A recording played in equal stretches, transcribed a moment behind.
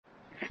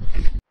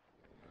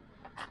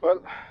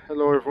Well,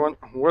 hello everyone,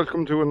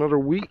 welcome to another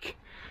week.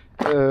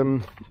 You'll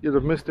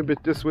have missed a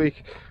bit this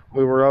week.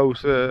 We were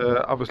out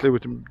obviously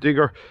with the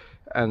digger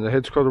and the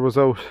hedge cutter was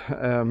out.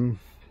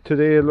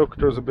 Today, look,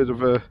 there's a bit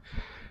of a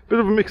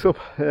mix up.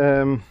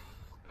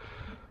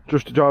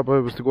 Just the job I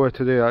was to go out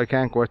today, I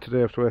can't go out today,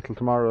 I have to wait till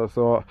tomorrow,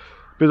 so a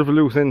bit of a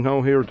loose end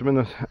now here at the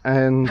minute.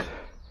 And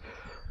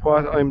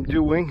what I'm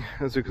doing,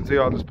 as you can see,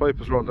 all this pipe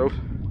is rolled out,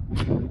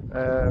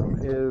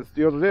 is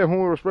the other day when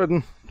we were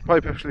spreading, the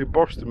pipe actually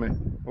burst in me.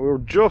 We were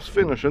just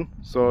finishing,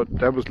 so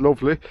that was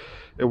lovely.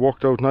 It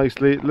worked out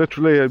nicely.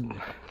 Literally, I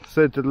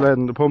said to the lad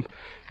in the pump,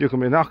 you can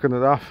be knocking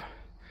it off,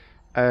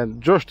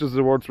 and just as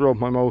the words were out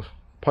my mouth,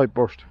 pipe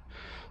burst.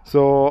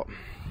 So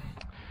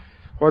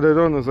what I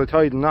done is I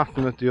tied a knot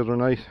in it the other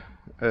night,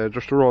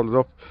 just to roll it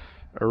up.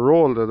 I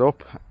rolled it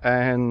up,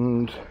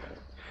 and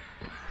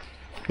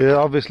yeah,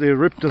 obviously it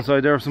ripped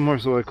inside there somewhere,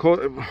 so I cut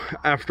it.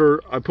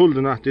 After I pulled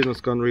the knot in,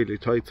 it's gone really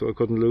tight, so I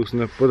couldn't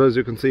loosen it. But as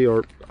you can see,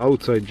 our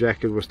outside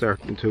jacket was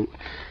starting to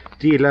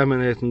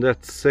delaminate in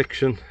that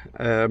section.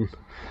 A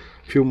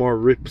few more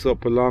rips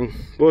up along,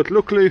 but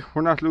luckily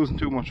we're not losing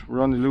too much.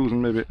 We're only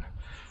losing maybe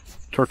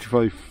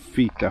 35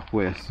 feet that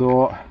way.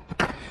 So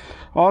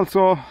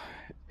also,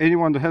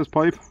 anyone that has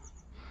pipe,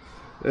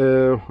 I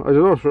don't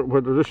know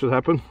whether this should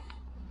happen.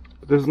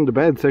 This isn't the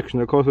bad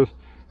section, I cut it,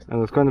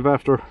 and it's kind of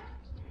after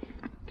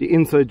the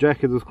inside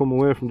jacket has come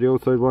away from the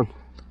outside one.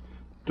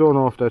 Don't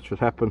know if that should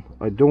happen.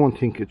 I don't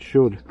think it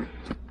should,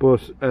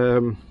 but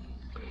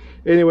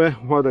anyway,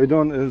 what I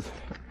done is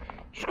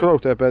just cut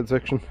out that bad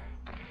section,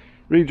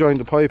 rejoin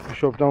the pipe,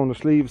 shove down the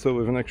sleeve so we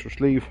have an extra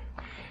sleeve,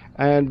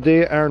 and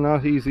they are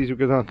not easy to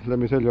get on, let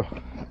me tell you.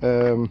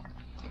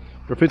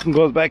 Your fitting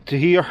goes back to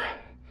here,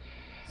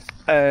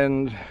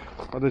 and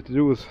what I have to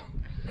do is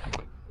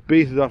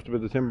beat it off the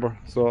bit of timber.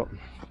 So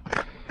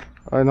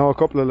I know a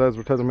couple of lads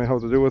were telling me how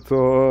to do it,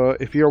 so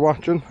if you're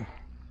watching,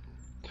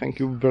 thank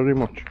you very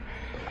much.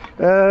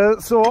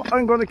 So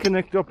I'm going to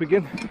connect up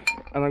again,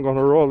 and I'm going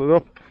to roll it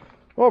up.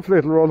 Hopefully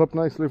it'll roll up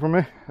nicely for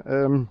me,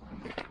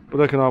 but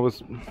I can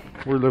always,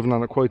 we're living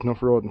on a quite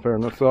enough road in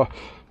fairness, so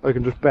I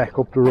can just back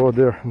up the road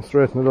there and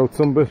straighten it out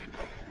some bit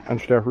and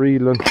start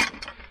reeling.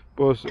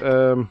 But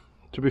to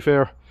be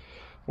fair,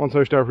 once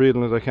I start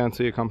reeling it, I can't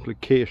see a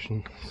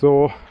complication.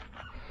 So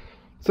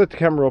set the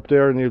camera up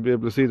there and you'll be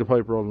able to see the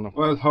pipe rolling up.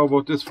 Well, how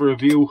about this for a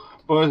view?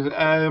 But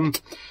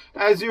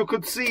as you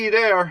could see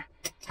there,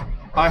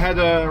 I had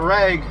a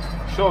rag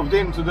shoved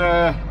into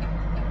the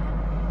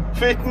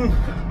fitting.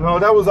 Now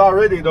that was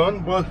already done,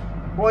 but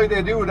why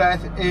they do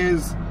that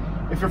is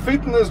if your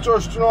fitting is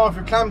just, you know, if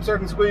your clamps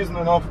aren't squeezing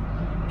enough,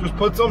 just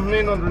put something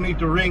in underneath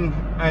the ring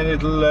and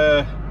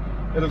it'll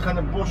kind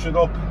of bush it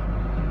up.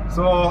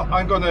 So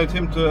I'm going to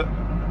attempt to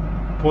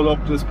pull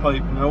up this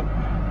pipe now.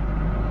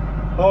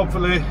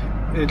 Hopefully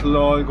it'll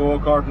all go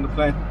according to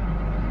plan.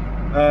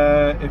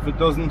 If it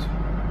doesn't,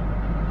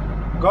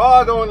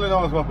 God only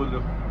knows what we'll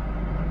do,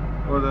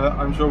 but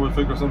I'm sure we'll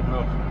figure something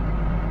out.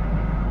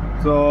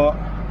 So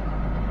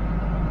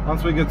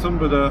once we get some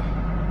bit of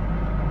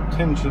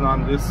tension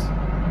on this,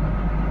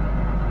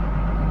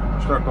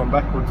 start going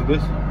backwards a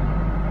bit.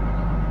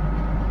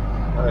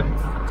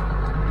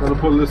 I'm going to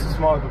pull this a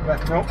small bit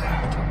back now.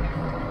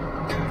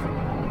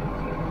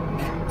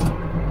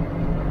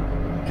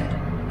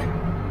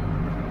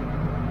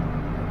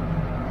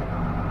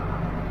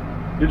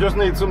 You just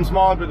need some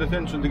small bit of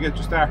tension to get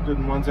you started,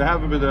 and once you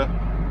have a bit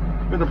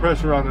of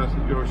pressure on it,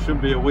 you should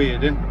be away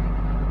then.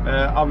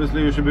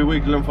 Obviously you should be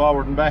wiggling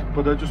forward and back,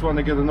 but I just want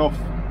to get enough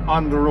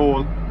on the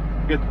roll,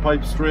 get the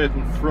pipe straight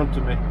in front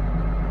of me.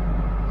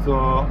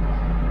 So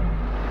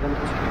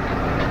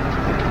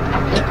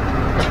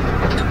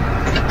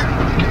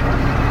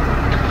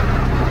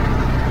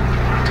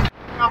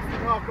enough to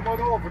talk about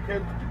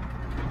overkill.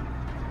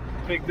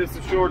 I think this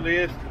is surely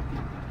it.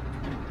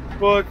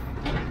 But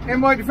in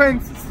my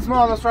defence, it's the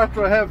smallest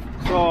tractor I have,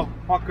 so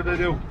what could I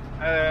do?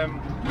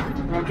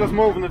 I'm just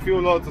moving a few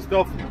loads of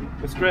stuff.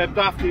 We scraped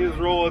off these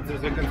roads,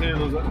 as you can see,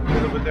 there's a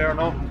little bit there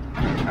now.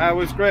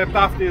 We scraped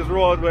off these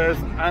roadways,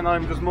 and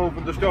I'm just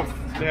moving the stuff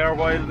there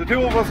while the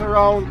two of us are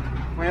around.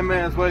 We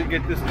may as well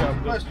get this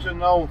job. Question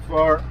now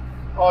for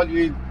all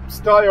you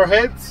Steyr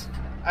heads.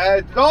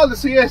 Did all the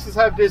CSs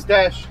have this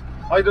dash?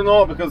 I don't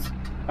know, because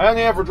I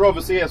only ever drove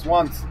a CS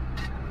once,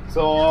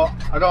 so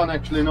I don't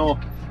actually know.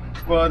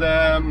 But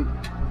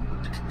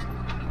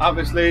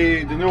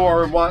obviously the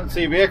newer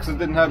CVXs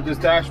didn't have this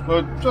dash,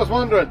 but just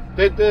wondering,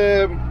 did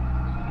the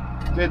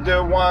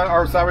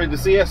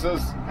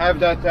CSs have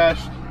that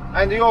dash?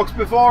 And the Oaks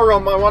before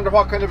them, I wonder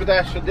what kind of a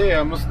dash had they?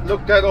 I must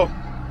look that up.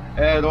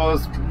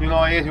 Those, you know,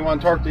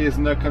 8130s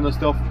and that kind of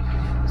stuff.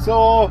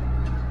 So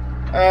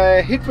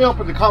hit me up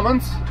in the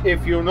comments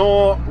if you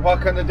know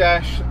what kind of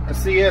dash a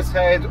CS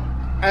had,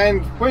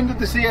 and when did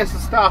the CSs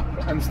stop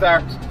and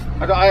start?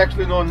 I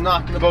actually know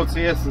nothing about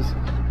CSs.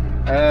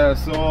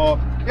 So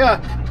yeah,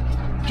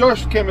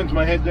 just came into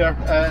my head there.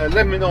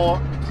 Let me know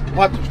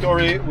what's the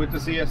story with the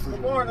CSs.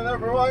 Good morning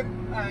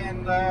everyone,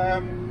 and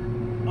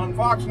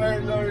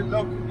unfortunately,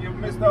 look, you've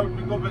missed out a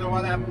good bit of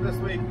what happened this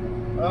week.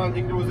 I don't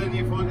think there was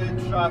any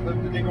footage shot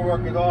of the digger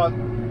work at all.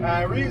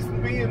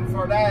 Reason being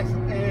for that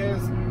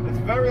is it's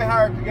very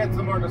hard to get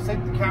somewhere to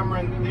sit the camera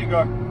in the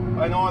digger.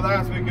 I know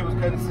last week it was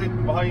kind of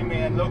sitting behind me,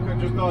 and look, I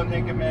just don't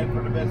think it made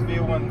for the best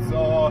viewing,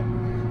 so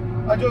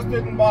I just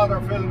didn't bother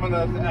filming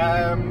it.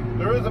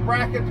 There is a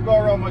bracket to go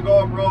around my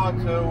GoPro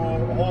to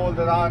hold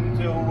it on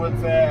to,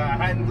 with a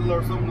handle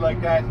or something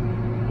like that,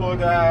 but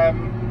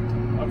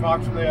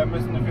unfortunately I'm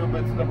missing a few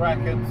bits of the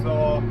bracket,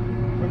 so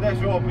when that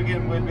show up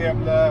again we'll be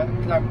able to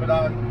clamp it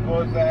on.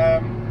 But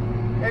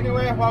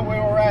anyway, what we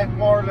were at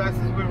more or less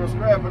is we were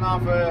scraping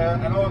off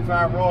an old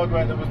farm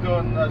roadway that was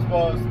done, I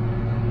suppose,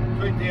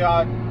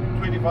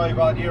 25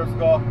 odd years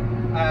ago,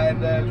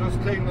 and just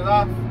cleaning it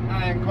off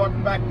and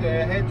cutting back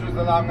the hedges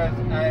along it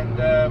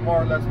and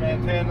more or less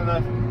maintaining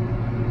it.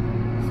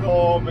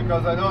 So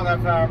because I know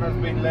that farm has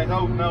been let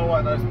out now,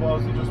 and I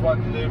suppose he just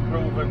wanted to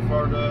improve it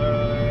for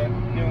the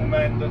new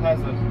man that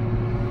has it.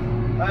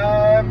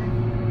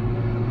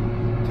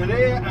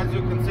 Today, as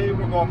you can see,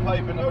 we're going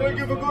piping. We'll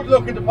give a good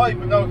look at the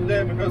piping now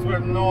today, because we're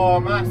no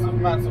massive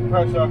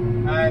pressure,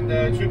 and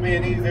it should be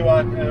an easy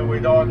one. We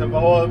won't have a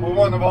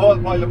whole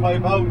pile of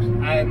pipe out,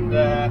 and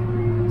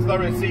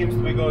slurry seems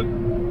to be good.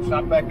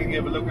 Shot back and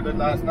gave a look at it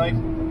last night,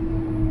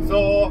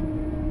 so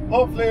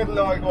hopefully it'll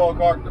all go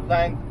according to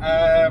plan.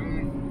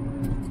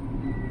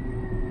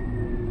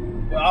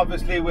 Well,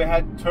 obviously we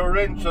had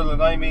torrential,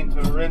 and I mean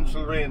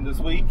torrential rain this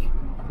week,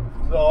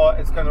 so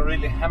it's kind of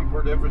really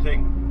hampered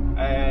everything.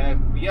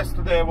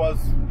 Yesterday we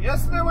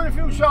had a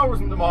few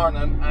showers in the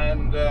morning,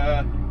 and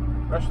the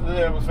rest of the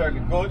day was fairly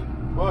good,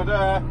 but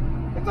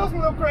it doesn't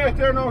look great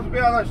there now, to be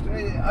honest.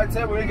 I'd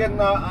say we'll get an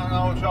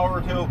old shower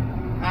or two,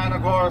 and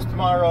of course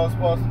tomorrow is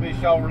supposed to be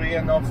showery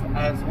enough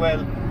as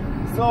well.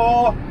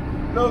 So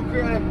look,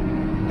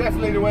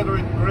 definitely the weather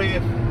isn't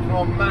great,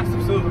 no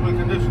massive suitable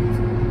conditions.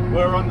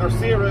 We're under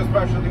serious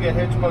pressure to get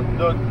hedge cutting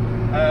done.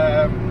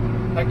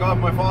 Thank God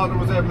my father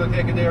was able to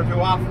take a day or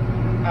two off,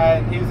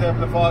 and he's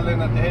able to fall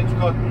in at the hedge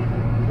cutting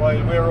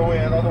while we're away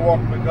at other work,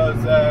 because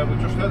we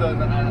just had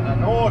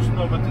an ocean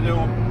of it to do,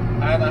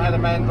 and I had a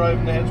man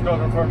driving the hedge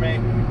cutter for me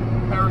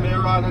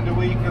earlier on in the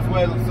week as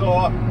well.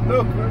 So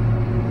look,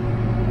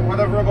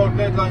 whatever about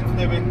deadlines,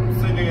 they've been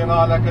silly and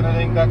all that kind of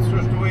thing, that's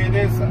just the way it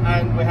is,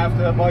 and we have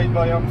to abide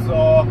by them.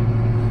 So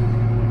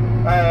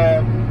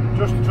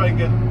just to try and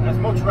get as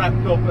much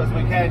wrapped up as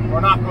we can. We're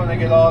not going to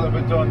get all of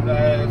it done.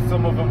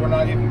 Some of it we're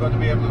not even going to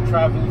be able to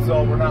travel,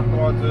 so we're not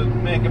going to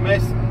make a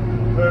mess.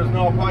 There's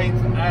no point,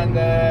 and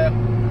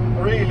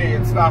really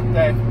it's not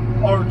that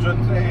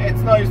urgent.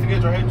 It's nice to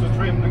get your hedges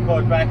trimmed and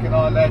cut back and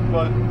all that,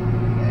 but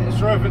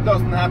sure, if it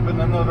doesn't happen,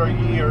 another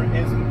year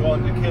isn't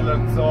going to kill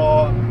it.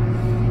 So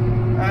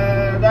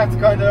that's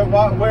kind of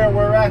where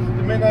we're at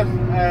the minute.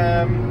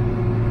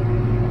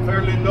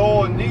 Fairly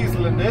low on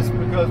diesel in this,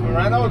 because we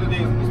ran out of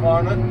diesel this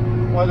morning.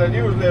 While I'd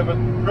usually have it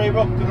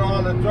pre-booked and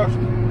all, it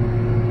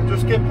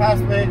just skipped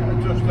past me. I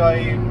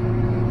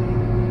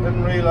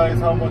didn't realise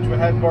how much we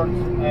had burnt.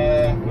 We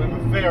have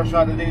a fair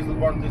shot of diesel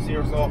burnt this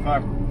year so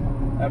far,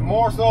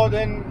 more so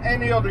than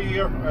any other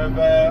year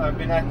I've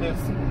been at this.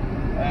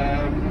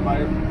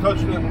 I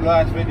touched it in the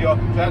last video.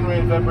 January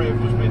and February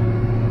have just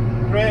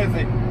been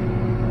crazy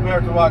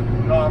compared to what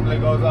normally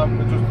goes on.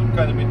 We've just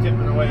kind of been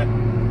tipping away.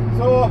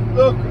 So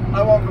look,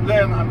 I won't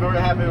complain, I'm very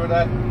happy with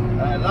that.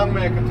 Long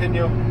may it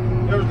continue.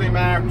 Usually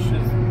March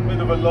is a bit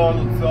of a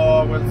lull,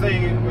 so we'll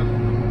see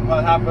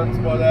what happens,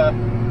 but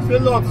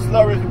still loads of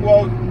slurry to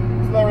go out.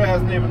 Slurry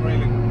hasn't even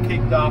really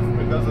kicked off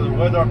because of the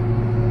weather,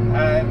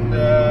 and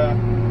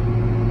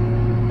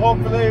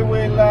hopefully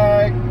we'll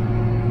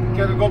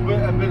get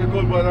a bit of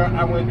good weather,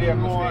 and we'll be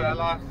able to see a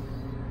lot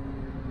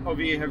of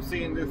you have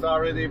seen this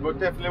already, but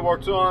definitely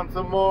works on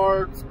some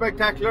more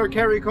spectacular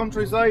Kerry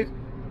countryside.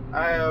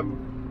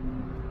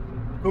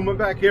 Coming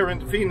back here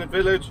into Feenan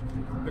village,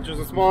 which is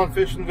a small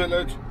fishing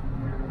village,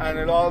 and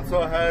it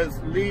also has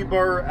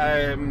Lieber.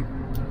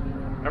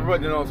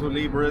 Everybody knows who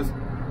Lieber is.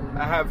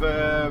 I have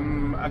a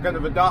kind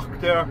of a dock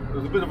there.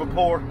 There's a bit of a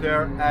port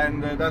there,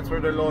 and that's where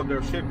they load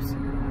their ships.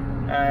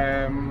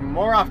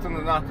 More often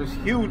than not, there's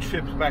huge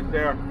ships back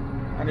there,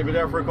 and they'll be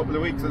there for a couple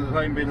of weeks at a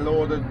time being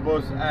loaded,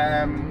 but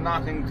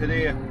nothing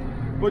today.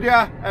 But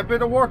yeah, a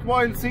bit of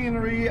worthwhile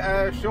scenery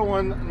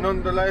showing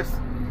nonetheless.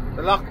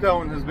 The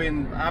lockdown has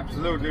been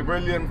absolutely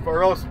brilliant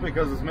for us,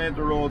 because it's made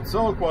the road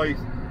so quiet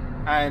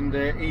and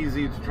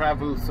easy to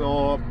travel,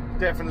 so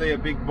definitely a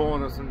big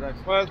bonus in that.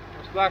 Well,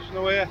 we're splashing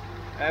away,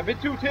 a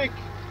bit too thick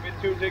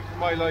for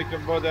my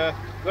liking, but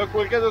look,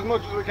 we'll get as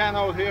much as we can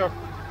out here,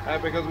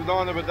 because we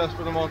don't have a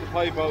desperate amount of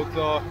pipe out,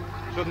 so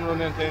shouldn't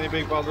run into any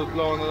big bottles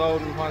blowing it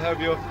out and what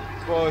have you.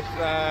 But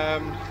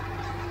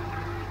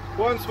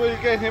once we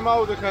get him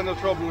out of kind of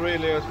trouble,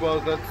 really, I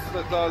suppose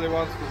that's all he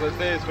wants, because I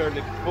say it's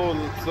fairly full,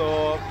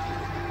 so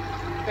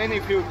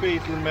any few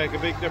feet will make a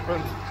big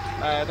difference.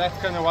 That's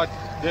kind of what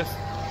this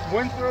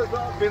winter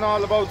has been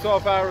all about so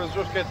far, is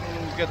just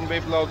getting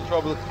people out of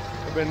trouble.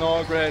 There's been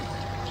no great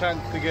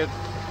chance to get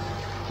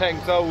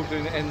tanks out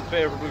in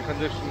favourable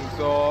conditions,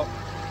 so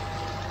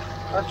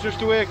that's just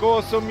the way it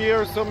goes. Some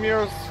years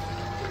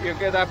you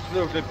get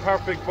absolutely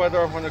perfect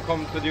weather when it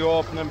comes to the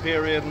opening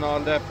period and all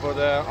that, but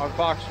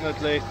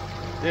unfortunately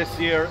this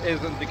year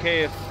isn't the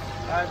case.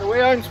 The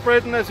way I'm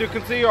spreading, as you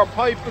can see, our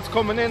pipe is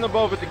coming in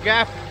above at the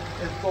gap.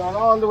 It's going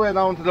all the way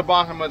down to the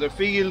bottom of the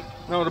field.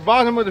 Now the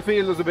bottom of the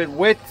field is a bit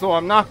wet, so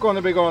I'm not going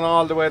to be going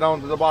all the way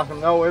down to the bottom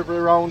now every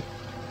round.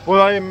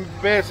 But I'm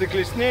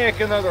basically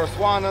snaking it, or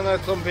swanning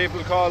it, some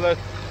people call it.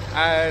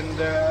 And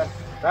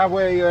that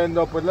way you end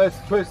up with less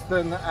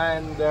twisting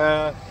and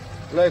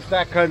less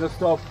that kind of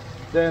stuff.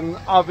 Then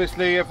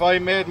obviously if I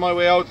made my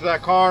way out to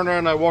that corner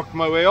and I worked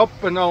my way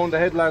up and down the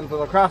headlands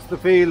and across the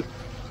field,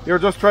 you're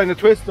just trying to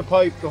twist the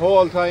pipe the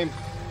whole time,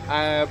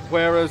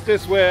 whereas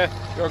this way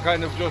you're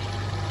kind of just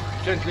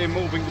gently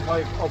moving the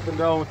pipe up and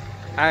down,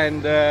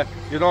 and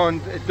you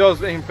don't, it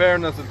does, in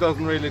fairness, it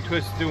doesn't really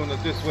twist doing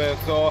it this way.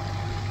 So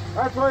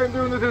that's why I'm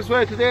doing it this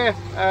way today.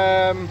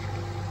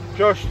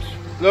 Just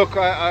look,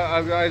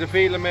 I had a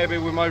feeling maybe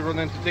we might run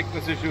into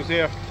thickness issues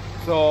here,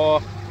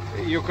 so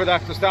you could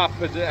have to stop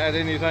it at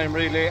any time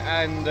really,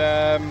 and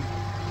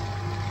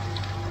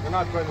we're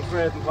not trying to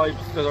straighten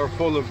pipes that are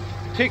full of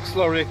thick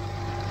slurry.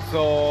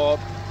 So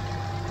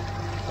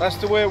that's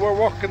the way we're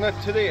working it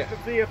today. You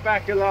can see it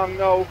back along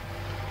now,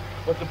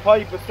 but the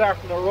pipe is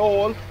starting to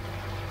roll,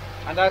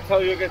 and that's how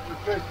you get the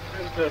twist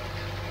into it.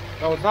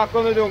 Now it's not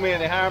going to do me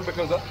any harm,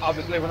 because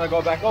obviously when I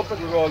go back up it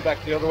will roll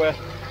back the other way,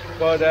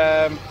 but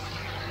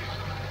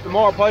the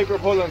more pipe you're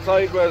pulling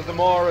sideways, the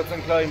more it's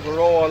inclined to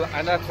roll,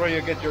 and that's where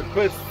you get your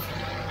twists.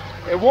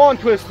 It won't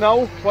twist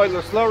now while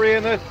there's slurry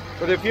in it,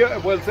 but if you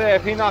will say,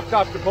 if he knocked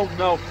off the pump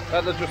now,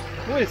 that'll just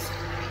twist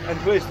and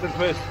twist and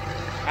twist.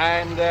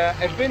 And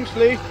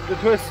eventually the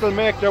twists will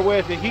make their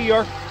way to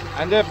here,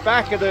 and the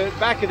back of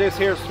this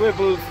here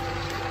swivels,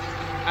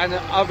 and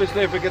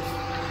obviously if it gets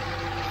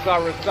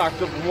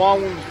sort of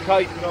wound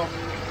tight enough,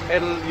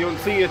 you'll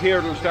see it here,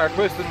 it'll start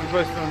twisting and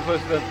twisting and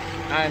twisting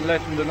and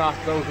letting the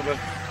knots out of it.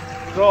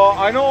 So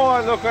I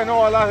know, look, I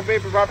know a lot of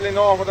people probably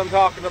know what I'm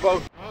talking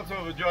about. Also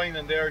have a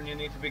joining there, and you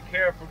need to be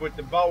careful with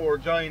the bower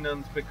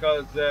joinings,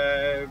 because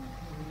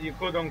you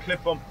could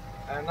unclip them.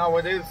 And now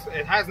it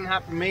hasn't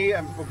happened to me,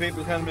 and for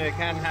people telling me it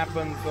can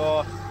happen,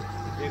 so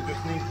you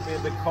just need to be a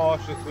bit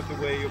cautious with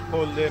the way you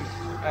pull them.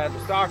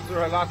 The starts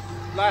are a lot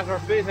flatter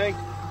fitting,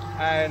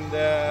 and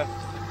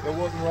you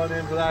wouldn't run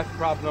into that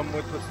problem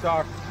with the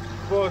start.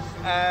 But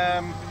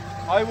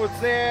I would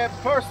say,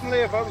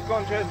 personally, if I was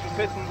going to change the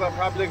fittings, I'd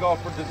probably go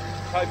for the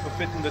type of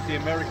fitting that the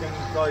American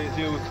guys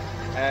use.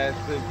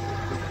 It's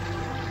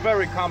a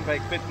very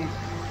compact fitting,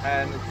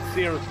 and it's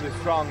seriously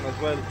strong as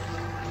well.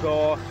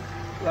 So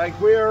like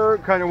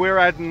we're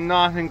adding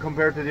nothing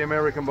compared to the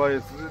American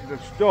boys. The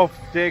stuff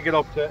they get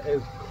up to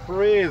is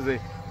crazy.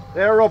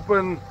 They're up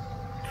in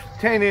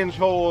 10-inch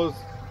hose,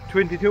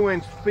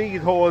 22-inch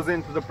speed hose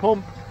into the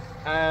pump.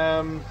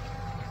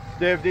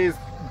 They have these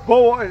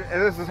boats,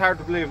 this is hard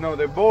to believe now,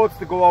 they have boats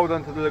to go out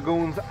onto the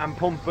lagoons and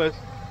pump it,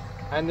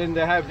 and then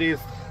they have these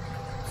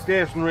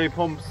stationary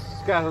pumps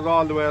scattered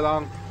all the way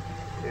along.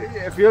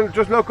 If you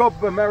just look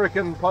up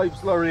American pipe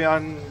slurry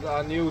on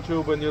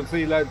YouTube, and you'll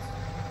see lads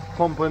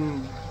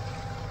pumping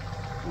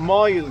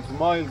miles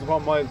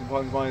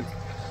upon miles.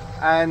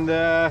 And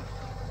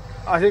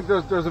I think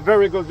there's a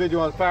very good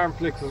video on Farm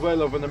Flicks as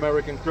well of an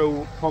American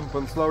crew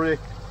pumping slurry.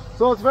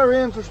 So it's very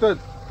interesting.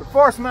 The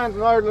first man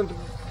in Ireland to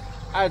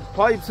add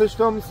pipe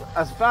systems,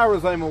 as far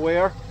as I'm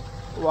aware,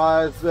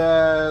 was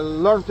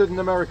learnt it in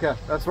America.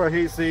 That's where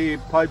he see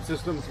pipe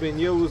systems being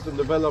used and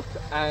developed,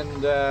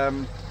 and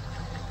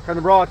kind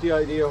of brought the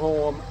idea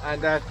home.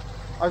 And that,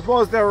 I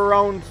suppose they're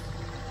around,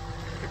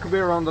 it could be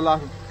around a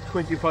lot of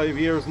 25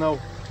 years now,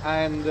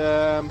 and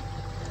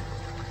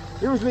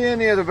usually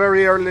any of the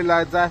very early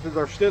lads at it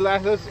are still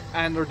at it,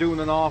 and they're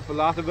doing an awful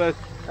lot of it.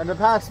 In the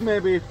past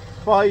maybe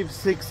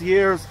 5-6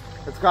 years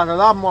it's got a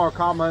lot more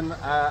common,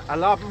 a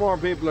lot more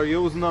people are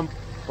using them,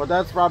 but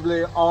that's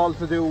probably all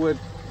to do with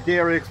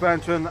dairy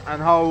expansion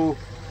and how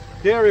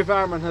dairy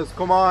farming has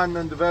come on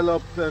and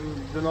developed, and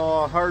you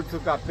know, herds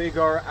have got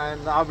bigger,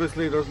 and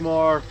obviously there's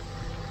more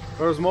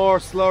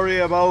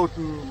slurry about,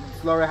 and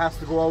slurry has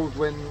to go out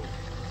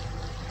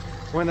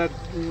when it,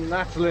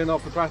 naturally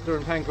enough, a tractor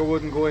and tanker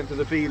wouldn't go into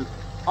the field.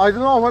 I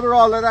don't know whether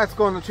all of that's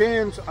going to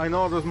change. I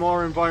know there's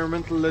more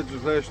environmental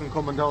legislation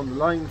coming down the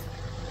lines,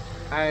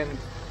 and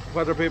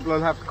whether people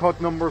will have to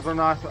cut numbers or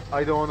not,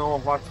 I don't know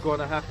what's going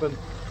to happen.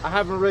 I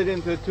haven't read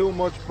into it too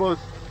much, but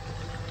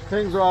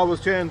things are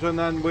always changing,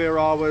 and we're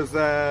always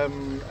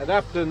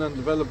adapting and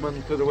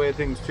developing to the way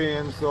things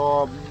change,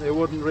 so it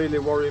wouldn't really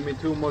worry me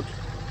too much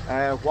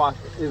what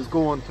is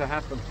going to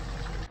happen.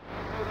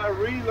 That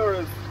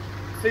reeler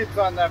sits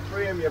on that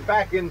frame, you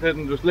back into it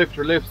and just lift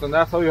your lifts, and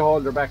that's how you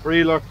hold your back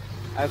reeler.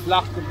 It's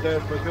locked in there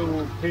for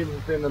 2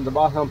 pins in the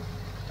bottom.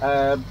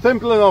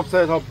 Simple enough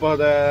setup, but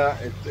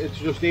it's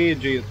just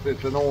agey.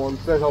 It's an old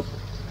setup,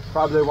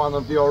 probably one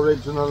of the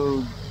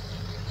original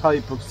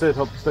type of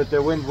setups that they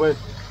went with.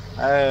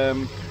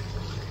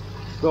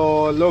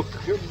 So look,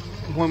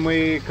 when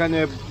we kind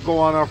of go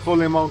on our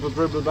fully mounted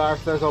dribble bar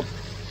setup,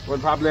 we'll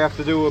probably have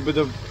to do a bit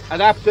of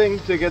adapting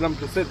to get them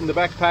to sit in the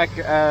backpack.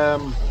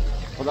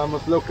 but I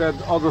must look at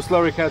other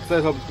slurry cat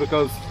setups,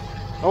 because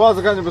there was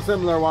a kind of a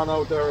similar one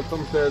out there at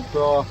some stage.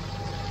 So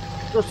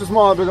just a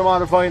small bit of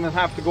modifying and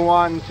have to go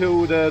on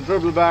to the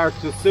dribble bar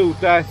to suit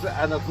that,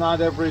 and it's not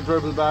every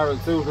dribble bar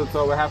is suited,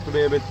 so we have to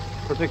be a bit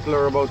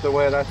particular about the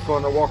way that's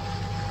going to work.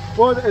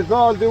 But it's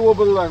all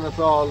doable and it's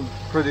all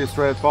pretty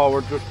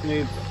straightforward, just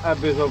needs a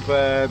bit of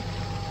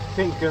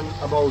thinking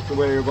about the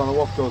way you're going to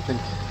work those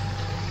things.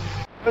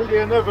 Well,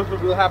 the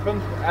inevitable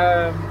happened.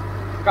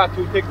 Got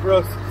too thick for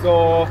us,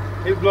 so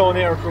he's blowing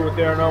air through it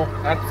there now.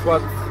 That's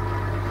what's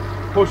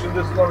pushing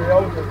this slurry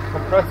out, the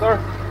compressor.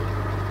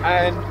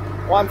 And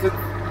once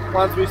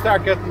we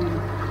start getting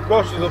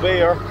gushes of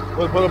air,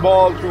 we'll put a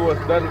ball through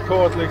it. That'll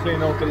totally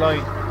clean out the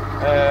line.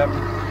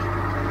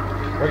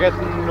 We're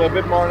getting a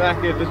bit more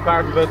active this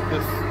part of it.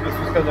 This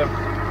was kind of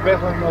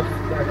bettering us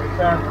at the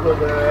start, but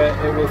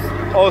it was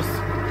us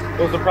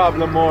was the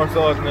problem more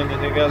so than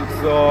anything else.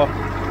 So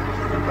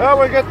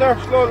we'll get there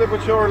slowly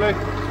but surely.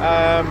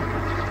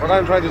 What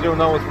I'm trying to do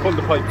now is pull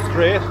the pipe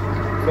straight,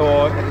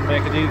 so it'll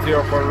make it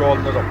easier for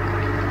rolling it up.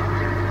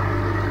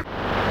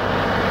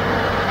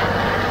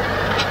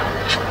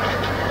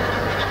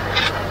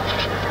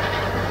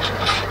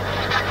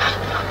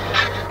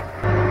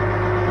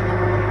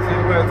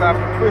 It's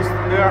after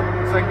twisting there,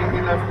 the second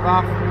he left it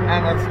off,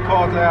 and it's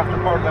totally after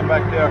purling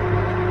back there.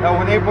 Now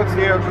when he puts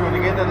the air through it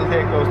again, it'll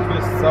take those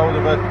twists out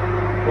of it,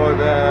 but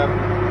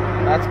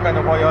that's kind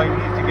of why I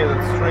need to get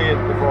it straight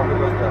before he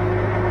does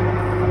that.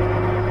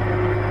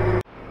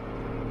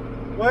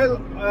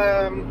 Well,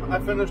 I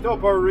finished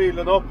up our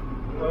reeling up,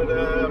 but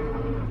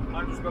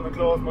I'm just going to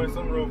close my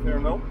sunroof here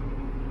now.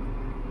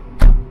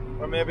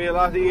 Or maybe a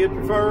lot of you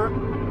prefer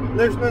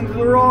listening to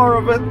the roar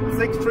of it,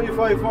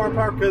 6354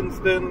 Perkins,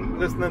 than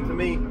listening to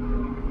me.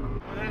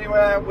 But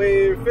anyway,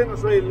 we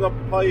finished reeling up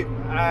the pipe.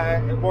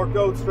 It worked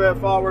out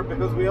straightforward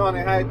because we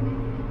only had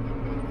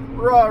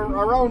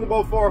around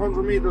about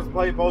 400 metres of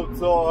pipe out,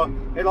 so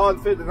it all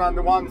fitted on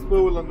the one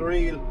spool on the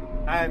reel,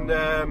 and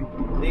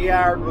the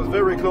yard was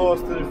very close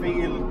to the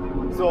field,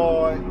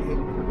 so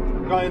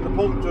the guy in the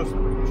pump just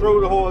threw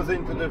the hose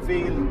into the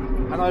field,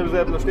 and I was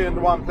able to stay in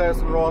the one place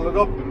and roll it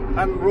up.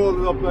 And roll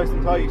it up nice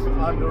and tight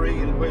on the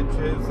reel, which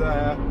is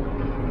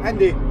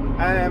handy.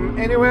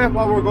 Anyway,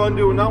 what we're going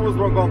to do now is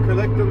we're going to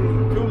collect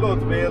them 2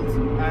 loads of bales,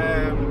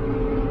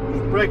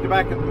 just break the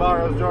back in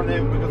tomorrow's journey,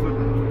 because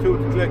we've 2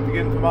 to collect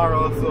again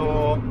tomorrow,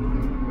 so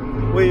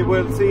we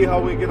will see how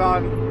we get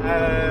on.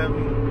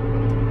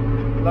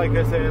 Like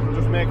I said, it'll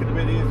just make it a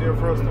bit easier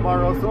for us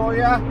tomorrow. So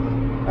yeah,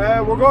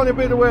 we're going a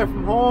bit away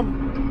from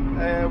home.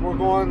 We're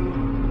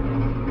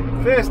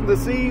going facing the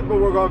sea, but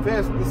we're going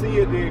facing the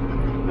sea at the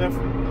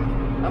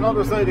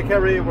another side of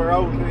Kerry. We're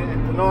out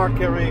into North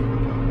Kerry,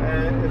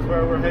 is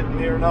where we're heading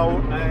here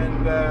now,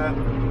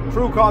 and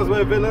through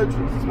Causeway Village,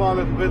 it's a small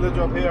little village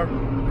up here,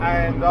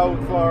 and out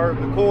for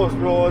the coast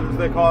road, as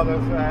they call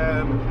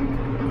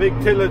it, big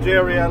tillage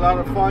area, a lot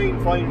of fine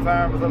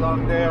farms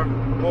along there,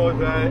 but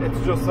it's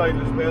just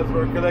silage bales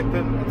we're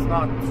collecting, it's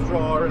not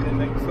straw or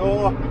anything.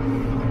 So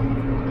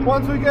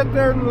once we get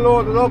there and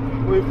load it up,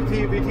 we have the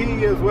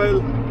TVT as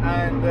well,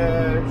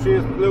 and she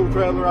has the blue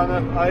trailer on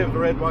it, I have the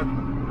red one.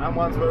 And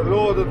once we're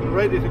loaded and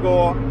ready to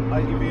go,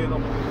 I'll give you an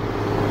update.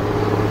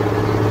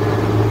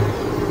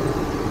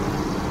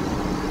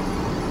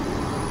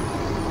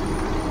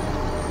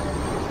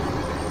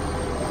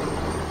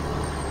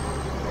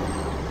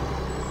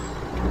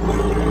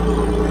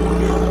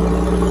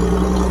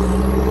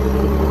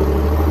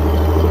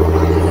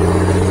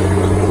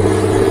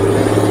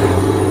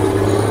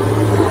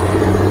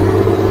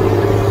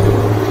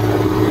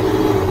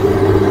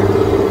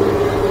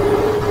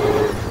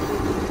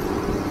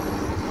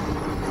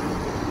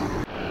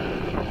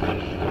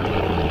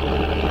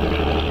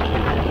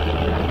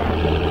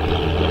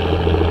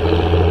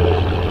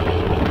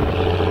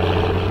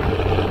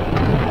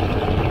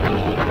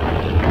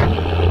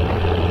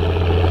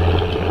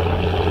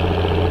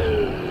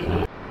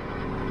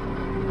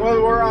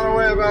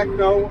 Back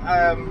now.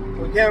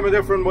 We came a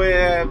different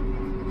way.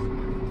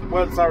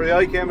 Well, sorry,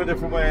 I came a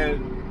different way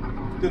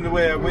than the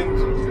way I went.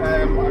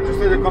 I just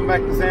had to come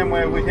back the same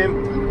way with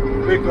him,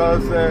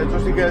 because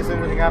just in case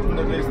anything happened,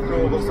 at least the two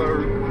of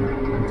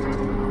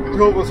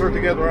us are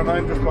together, and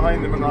I'm just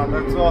behind him and all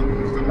that. So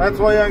that's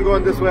why I'm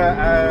going this way.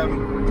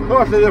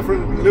 Totally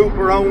different loop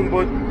around,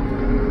 but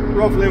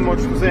roughly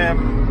much the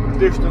same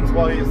distance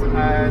wise.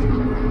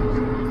 And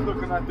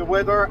at the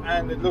weather,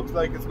 and it looks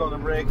like it's going to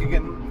break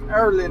again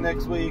early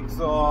next week,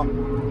 so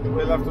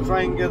we'll have to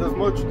try and get as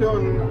much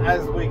done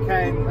as we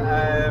can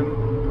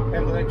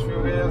in the next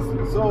few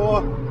days. So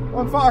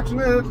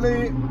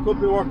unfortunately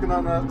could be working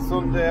on a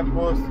Sunday,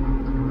 but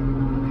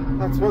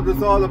that's what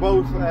it's all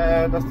about.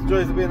 That's the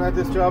joys of being at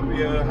this job.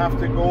 You have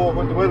to go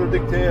when the weather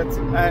dictates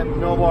and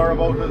no more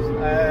about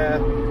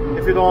it.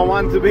 If you don't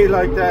want to be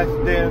like that,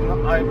 then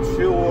I'm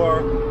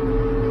sure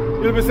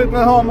you'll be sitting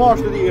at home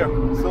most of the year.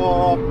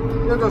 So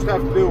you just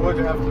have to do what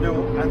you have to do,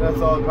 and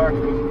that's all part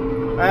of it.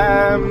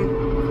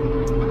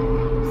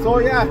 So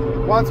yeah,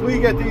 once we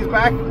get these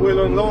back,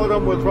 we'll unload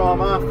them, we'll throw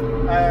them off.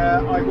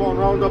 I go and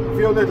round up a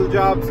few little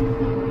jobs.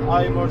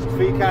 I must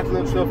feed cattle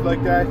and stuff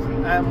like that,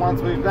 and once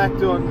we've that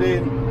done,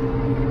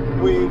 then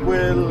we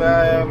will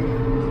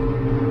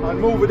I'll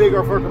move a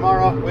digger for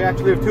tomorrow. We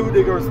actually have 2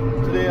 diggers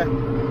today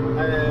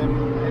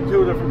in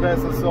 2 different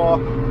places, so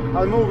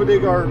I'll move a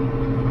digger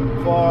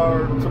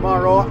for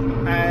tomorrow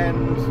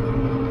and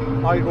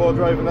I'll go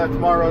driving that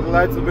tomorrow. The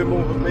lads will be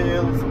moving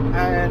bales,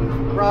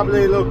 and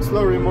probably look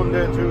slurry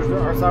Monday and Tuesday,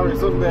 or sorry,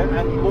 Sunday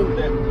and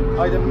Monday,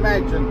 I'd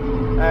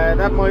imagine.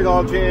 That might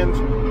all change.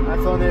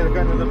 That's only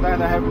kind of the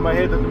plan I have in my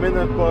head at the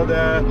minute, but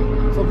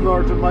something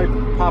urgent might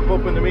pop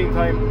up in the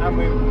meantime and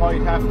we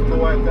might have to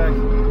go at that.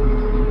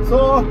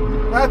 So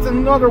that's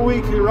another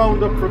weekly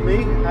roundup from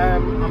me.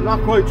 I'm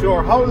not quite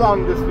sure how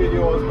long this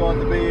video is going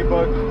to be,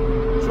 but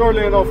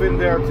surely enough in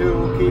there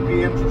to keep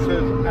you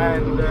interested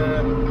and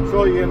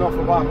show you enough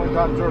of what went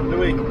on during the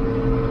week.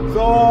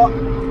 So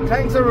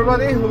thanks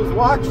everybody who's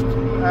watched,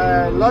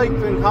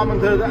 liked and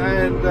commented,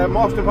 and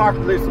most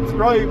importantly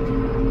subscribed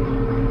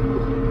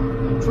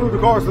through the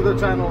course of the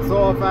channel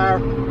so far.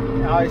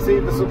 I see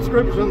the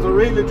subscriptions are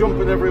really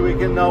jumping every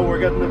weekend now. We're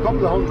getting a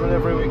couple of hundred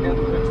every weekend,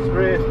 which is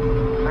great.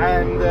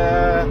 And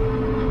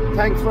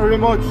thanks very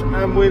much,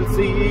 and we'll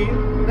see you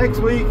next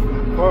week,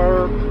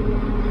 for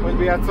we'll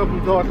be at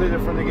something totally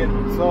different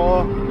again.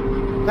 So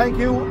thank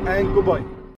you and goodbye.